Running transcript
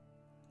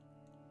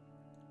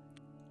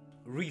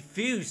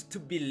refuse to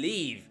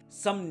believe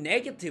some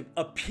negative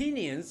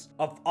opinions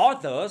of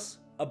others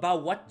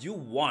about what you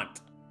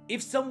want.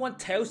 If someone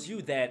tells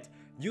you that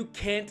you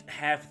can't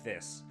have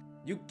this,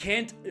 you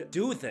can't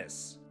do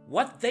this,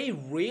 what they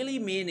really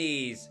mean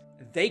is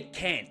they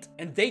can't,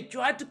 and they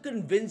try to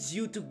convince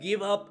you to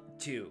give up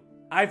too.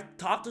 I've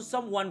talked to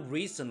someone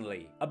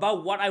recently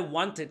about what I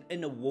wanted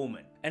in a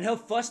woman, and her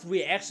first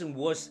reaction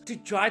was to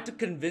try to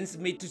convince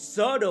me to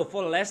settle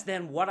for less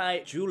than what I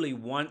truly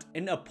want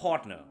in a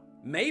partner.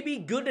 Maybe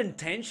good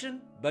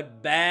intention,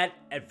 but bad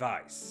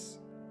advice.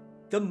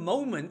 The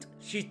moment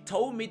she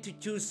told me to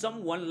choose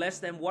someone less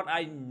than what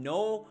I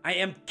know I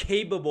am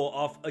capable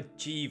of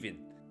achieving,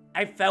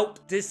 I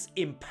felt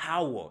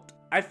disempowered.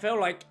 I felt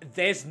like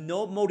there's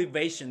no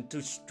motivation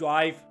to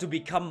strive to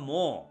become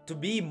more, to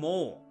be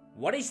more.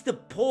 What is the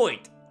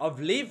point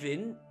of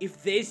living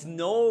if there's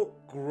no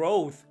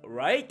growth,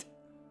 right?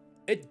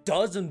 It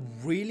doesn't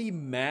really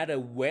matter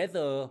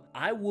whether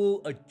I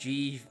will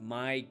achieve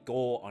my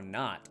goal or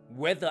not,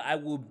 whether I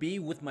will be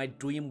with my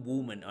dream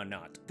woman or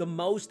not. The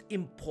most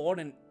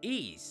important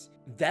is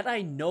that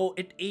I know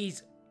it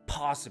is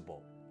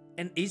possible.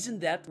 And isn't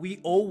that we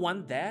all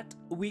want that?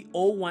 We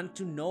all want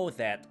to know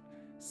that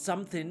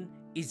something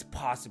is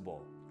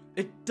possible.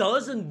 It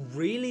doesn't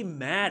really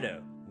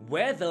matter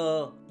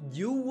whether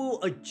you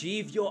will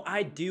achieve your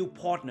ideal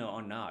partner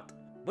or not.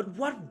 But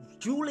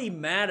what truly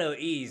matters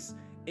is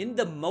in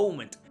the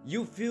moment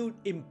you feel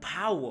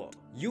empowered.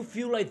 You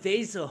feel like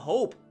there's a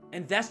hope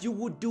and that you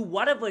will do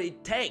whatever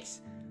it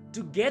takes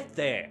to get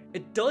there.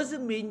 It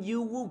doesn't mean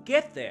you will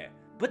get there,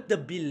 but the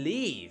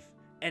belief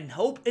and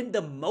hope in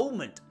the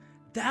moment,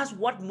 that's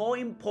what more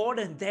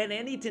important than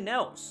anything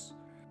else.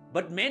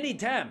 But many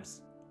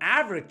times,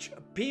 average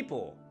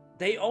people,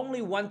 they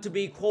only want to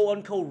be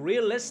quote-unquote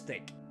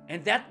realistic,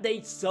 and that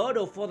they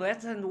settle for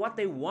less than what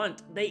they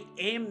want. They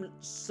aim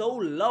so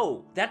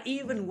low that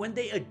even when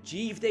they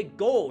achieve their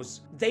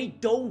goals, they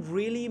don't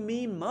really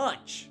mean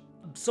much.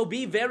 So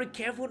be very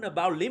careful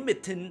about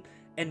limiting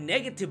and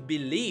negative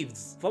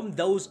beliefs from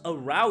those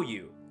around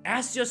you.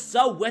 Ask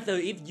yourself whether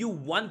if you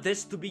want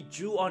this to be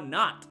true or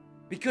not.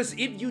 Because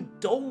if you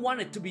don't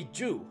want it to be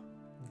true,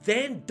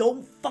 then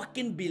don't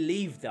fucking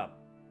believe them.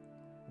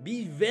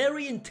 Be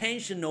very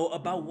intentional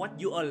about what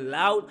you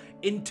allow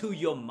into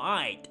your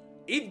mind.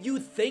 If you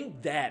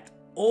think that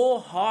all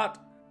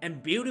hot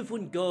and beautiful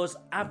girls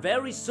are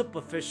very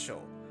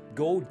superficial,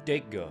 gold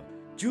digger,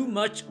 too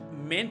much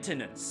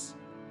maintenance,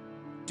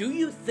 do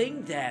you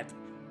think that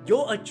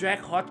you'll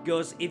attract hot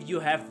girls if you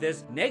have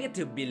this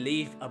negative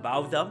belief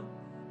about them?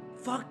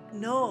 Fuck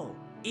no.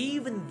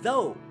 Even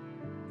though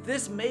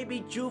this may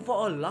be true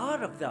for a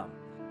lot of them,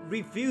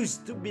 refuse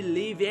to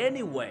believe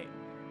anyway.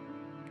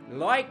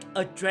 Like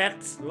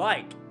attracts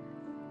like.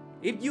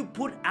 If you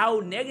put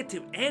out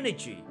negative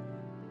energy,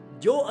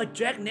 you'll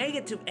attract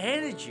negative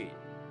energy.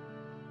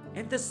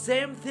 And the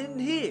same thing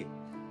here.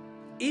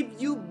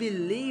 If you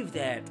believe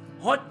that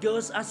hot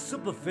girls are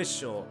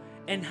superficial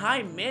and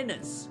high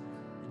maintenance,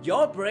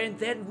 your brain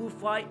then will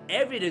find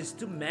evidence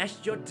to match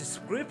your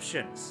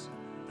descriptions.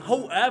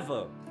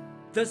 However,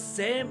 the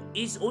same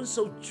is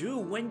also true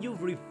when you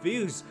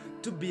refuse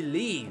to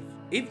believe.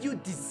 If you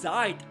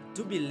decide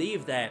to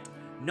believe that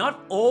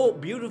not all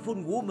beautiful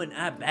women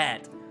are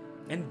bad,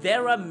 and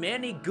there are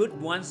many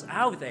good ones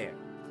out there,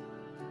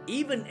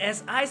 even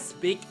as I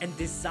speak and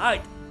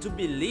decide to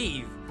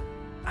believe,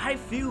 I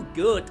feel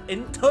good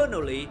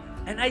internally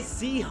and I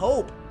see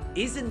hope.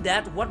 Isn't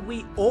that what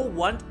we all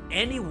want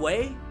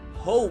anyway?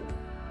 Hope.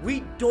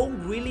 We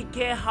don't really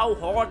care how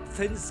hard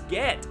things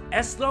get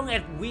as long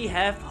as we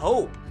have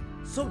hope.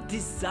 So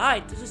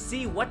decide to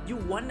see what you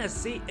wanna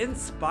see in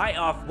spite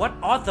of what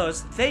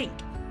others think.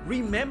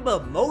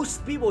 Remember,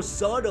 most people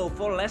settle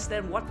for less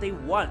than what they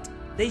want.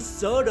 They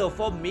settle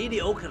for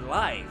mediocre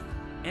life,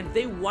 and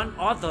they want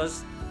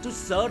others to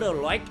settle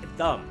like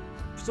them.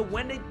 So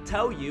when they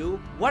tell you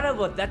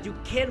whatever that you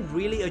can't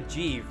really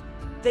achieve,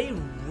 they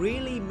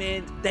really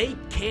mean they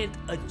can't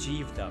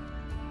achieve them,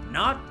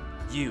 not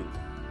you.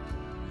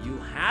 You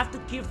have to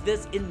keep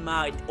this in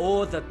mind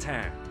all the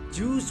time.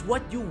 Choose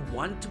what you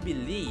want to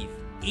believe,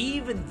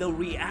 even though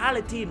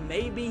reality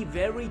may be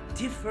very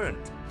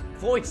different.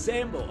 For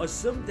example,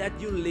 assume that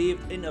you live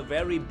in a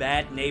very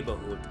bad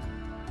neighborhood.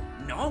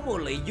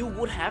 Normally, you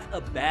would have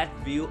a bad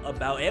view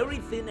about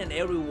everything and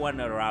everyone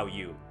around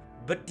you.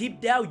 But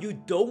deep down, you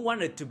don't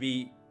want it to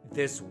be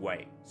this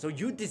way. So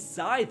you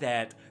decide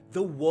that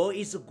the world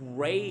is a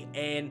great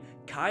and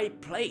kind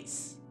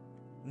place.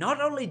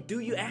 Not only do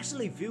you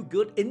actually feel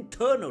good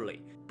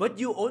internally, but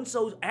you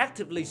also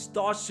actively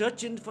start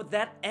searching for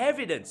that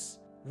evidence.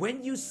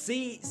 When you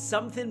see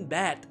something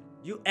bad,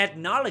 you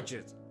acknowledge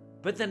it,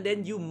 but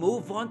then you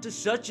move on to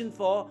searching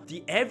for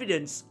the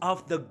evidence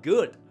of the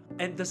good.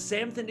 And the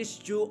same thing is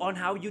true on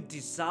how you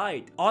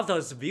decide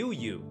others view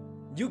you.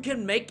 You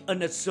can make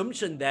an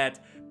assumption that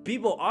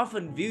people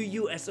often view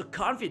you as a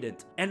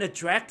confident and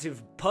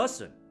attractive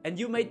person. And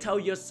you may tell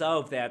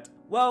yourself that,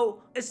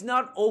 well, it's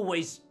not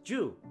always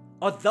true.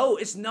 Although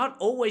it's not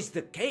always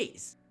the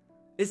case.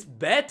 It's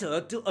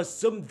better to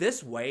assume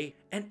this way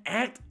and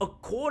act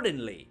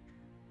accordingly.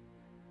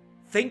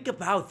 Think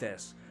about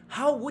this.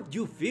 How would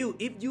you feel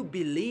if you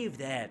believe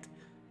that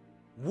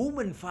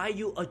women find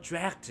you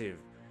attractive,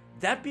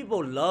 that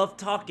people love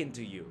talking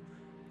to you,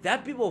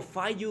 that people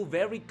find you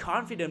very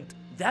confident,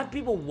 that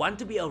people want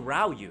to be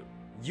around you?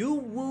 You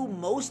will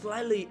most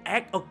likely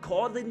act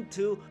according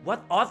to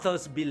what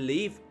others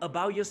believe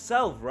about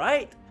yourself,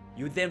 right?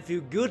 You then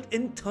feel good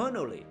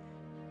internally.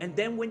 And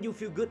then when you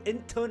feel good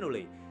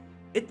internally,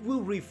 it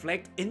will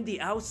reflect in the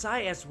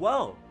outside as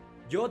well.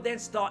 You'll then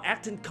start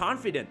acting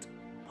confident.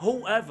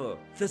 However,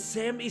 the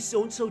same is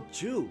also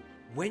true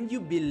when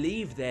you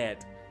believe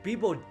that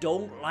people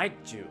don't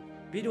like you,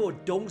 people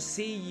don't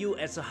see you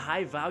as a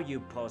high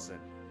value person,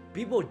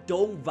 people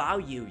don't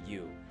value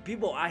you,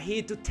 people are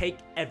here to take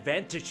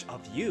advantage of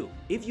you.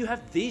 If you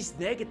have these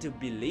negative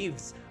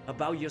beliefs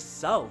about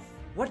yourself,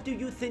 what do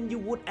you think you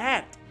would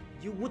act?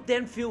 You would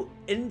then feel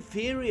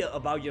inferior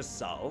about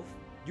yourself.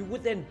 You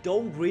would then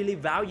don't really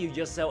value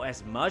yourself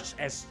as much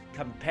as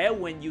compared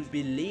when you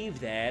believe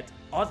that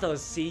others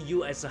see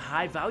you as a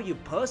high value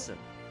person.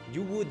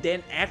 You would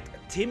then act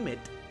timid,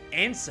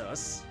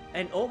 anxious,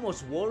 and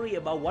almost worry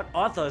about what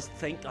others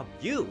think of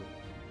you.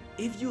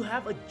 If you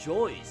have a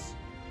choice,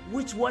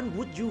 which one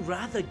would you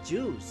rather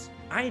choose?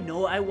 I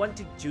know I want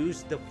to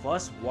choose the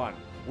first one,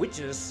 which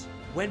is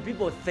when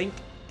people think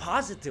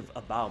positive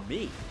about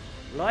me.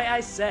 Like I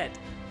said,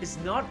 it's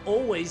not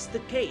always the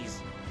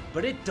case,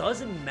 but it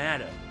doesn't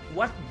matter.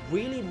 What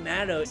really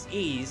matters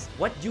is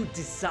what you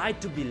decide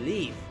to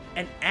believe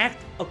and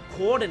act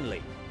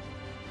accordingly.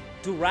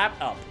 To wrap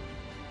up,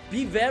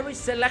 be very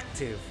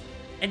selective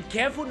and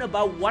careful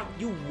about what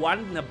you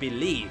want to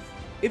believe.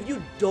 If you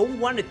don't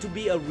want it to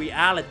be a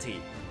reality,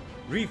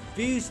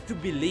 refuse to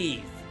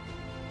believe.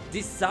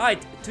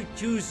 Decide to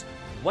choose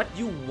what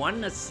you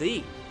want to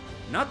see.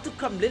 Not to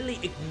completely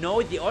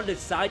ignore the other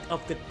side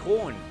of the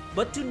coin,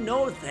 but to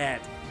know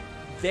that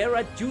there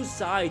are two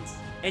sides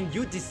and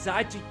you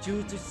decide to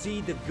choose to see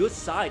the good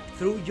side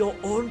through your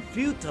own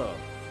filter.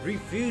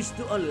 Refuse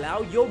to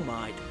allow your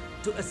mind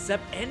to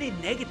accept any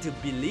negative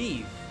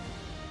belief.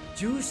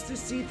 Choose to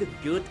see the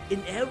good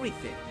in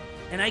everything,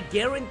 and I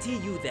guarantee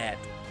you that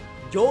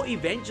you'll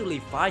eventually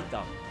find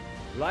them.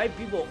 Like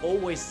people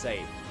always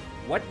say,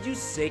 what you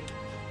seek,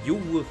 you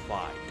will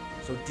find.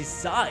 So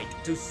decide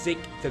to seek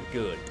the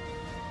good.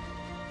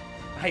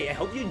 Hey, I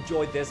hope you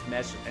enjoyed this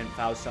message and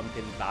found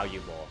something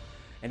valuable.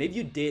 And if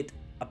you did,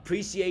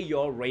 appreciate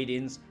your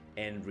ratings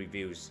and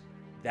reviews.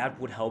 That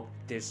would help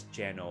this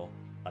channel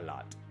a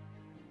lot.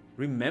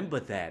 Remember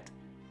that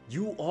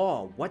you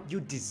are what you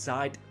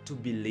decide to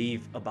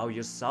believe about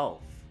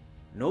yourself.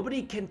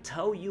 Nobody can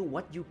tell you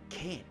what you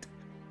can't.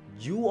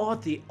 You are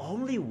the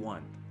only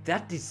one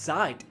that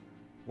decide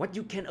what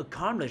you can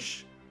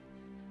accomplish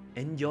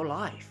in your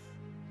life,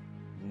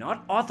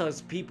 not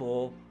others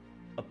people's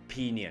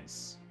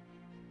opinions.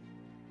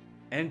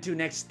 Until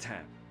next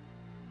time,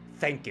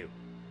 thank you.